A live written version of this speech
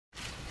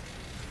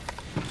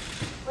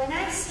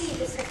see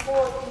the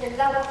support and the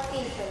love of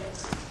people,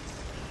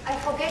 I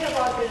forget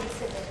about the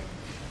incident.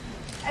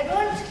 I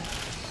don't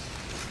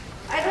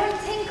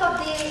think of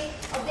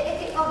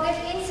that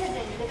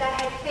incident that I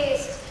had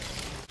faced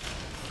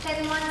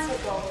 10 months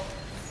ago,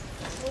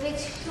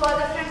 which two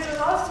other friends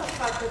were also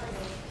shot with me.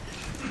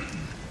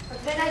 But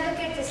when I look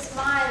at the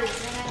smiles,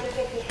 when I look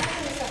at the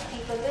happiness of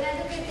people, when I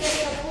look at their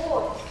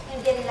support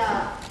and their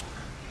love,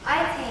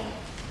 I think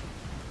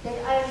that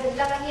I am the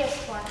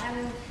luckiest one.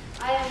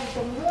 I am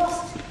the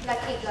most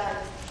lucky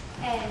girl.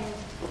 And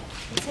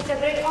it's such a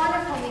great honor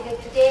for me that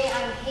today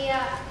I'm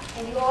here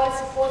and you all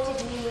supported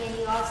me and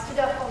you all stood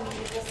up for me.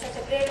 It was such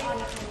a great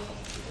honor for me.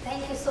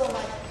 Thank you so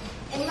much.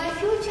 And my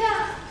future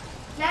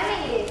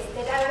planning is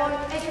that I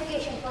want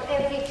education for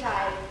every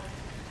child.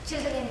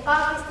 Children in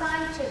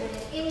Pakistan, children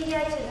in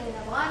India, children in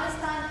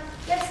Afghanistan,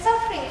 they're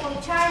suffering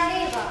from child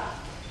labor.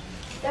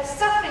 They're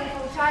suffering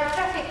from child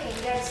trafficking.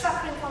 They're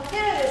suffering from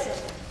terrorism.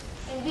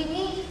 And we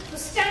need to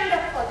stand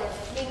up for them.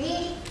 We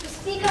need to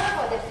speak up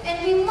for them.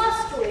 And we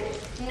must do it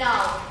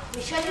now.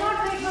 We shall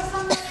not wait for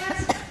someone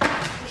else.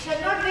 We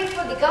shall not wait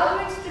for the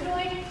governments to do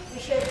it. We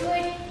shall do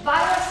it by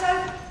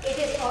ourselves. It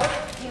is our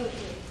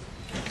duty.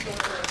 Thank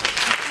you.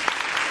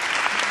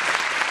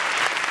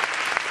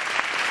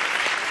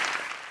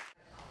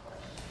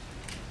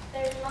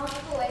 There's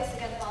multiple ways to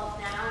get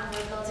involved now, and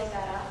we're building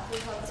that up. We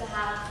hope to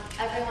have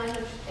everyone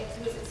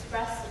who's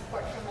expressed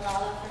support for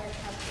Malala for her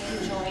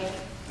campaign join.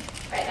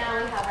 Right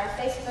now we have our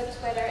Facebook,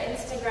 Twitter,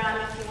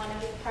 Instagram if you want to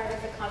be part of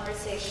the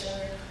conversation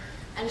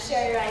and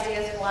share your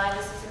ideas why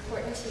this is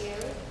important to you.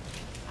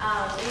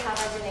 We have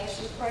our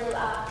donation portal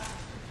up,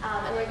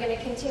 and we're going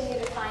to continue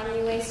to find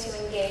new ways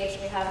to engage.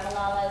 We have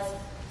Malala's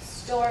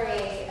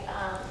story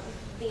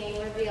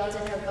being revealed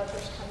in her book,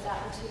 which comes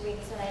out in 2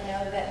 weeks, and I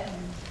know that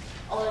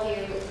all of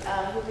you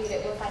who read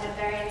it will find it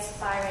very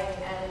inspiring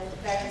and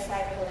very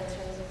insightful in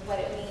terms of what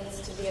it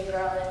means to be a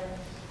girl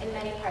in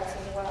many parts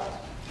of the world.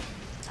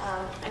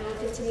 And we'll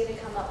continue to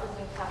come up with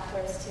new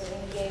platforms to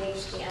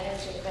engage the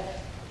energy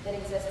that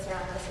exists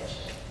around this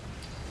issue.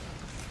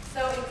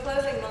 So in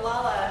closing,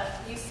 Malala,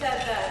 you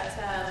said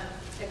that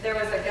if there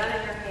was a gun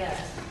in your hand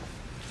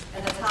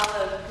and the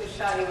Talib who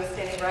shot you was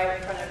standing right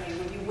in front of you,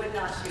 you would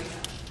not shoot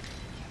him.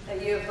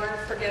 That you have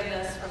learned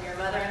forgiveness from your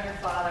mother and your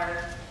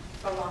father,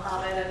 from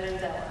Muhammad and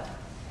Mandela.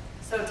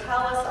 So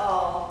tell us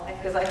all,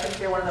 because I think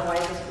you're one of the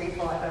wisest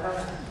people I've ever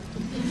met,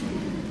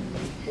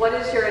 what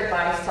is your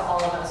advice to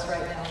all of us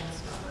right now in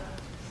this moment?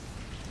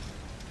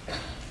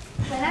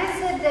 When I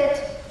said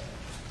that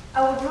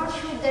I would not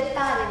shoot that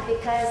Talib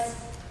because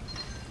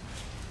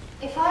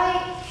if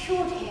I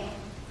shoot him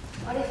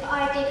or if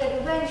I take a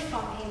revenge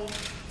from him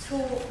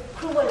through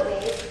cruel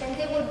ways, then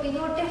there would be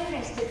no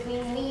difference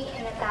between me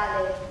and a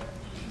Talib.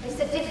 There's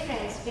a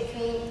difference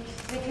between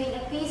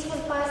a peaceful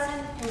person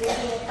and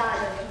between a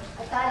Talib.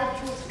 A Talib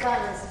chooses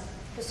guns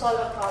to solve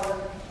a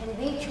problem, and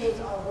we choose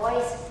our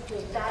voice,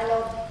 choose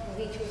dialogue, and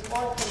we choose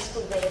all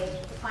peaceful ways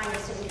to find a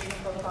solution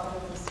for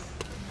problems.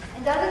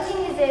 And the other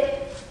thing is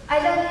that I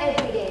learn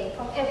every day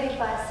from every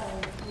person.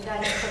 I'm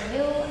learning from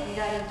you, I'm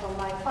learning from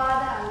my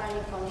father, I'm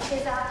learning from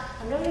Shiza,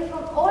 I'm learning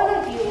from all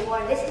of you who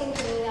are listening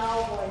to me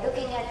now, who are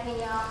looking at me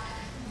now.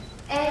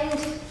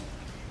 And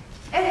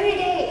every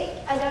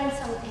day I learn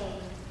something.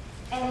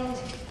 And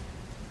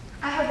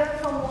I have learned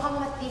from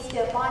Muhammad, peace be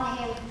upon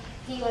him.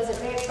 He was a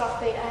great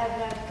prophet. I have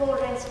learned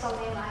tolerance from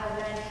him. I have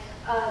learned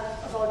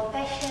about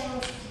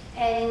patience.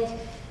 And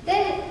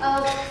then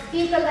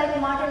people like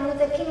Martin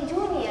Luther King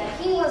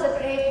Jr., he was a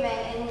great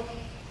man. And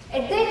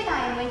at that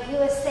time when he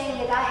was saying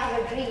that I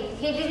have a dream,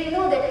 he didn't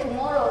know that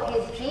tomorrow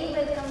his dream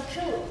will come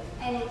true.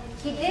 And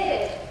he did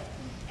it.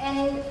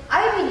 And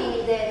I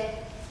believe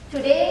that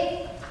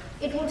today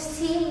it would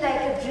seem like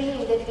a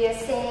dream that we are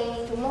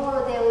saying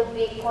tomorrow there would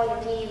be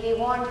equality, we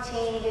want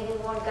change and we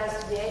want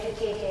girls to be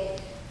educated.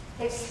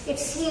 It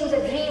seems a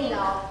dream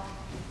now,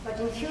 but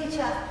in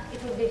future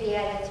it will be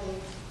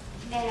reality.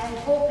 And I'm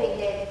hoping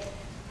that,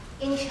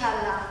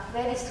 inshallah,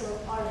 very soon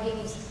our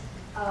dreams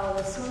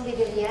will soon be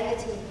the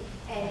reality,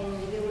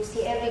 and we will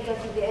see every girl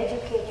to be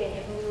educated,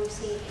 and we will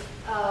see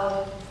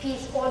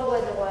peace all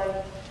over the world.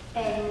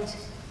 And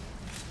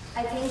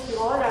I think you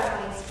all are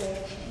my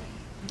inspiration.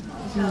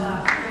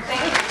 Inshallah.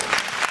 Thank you.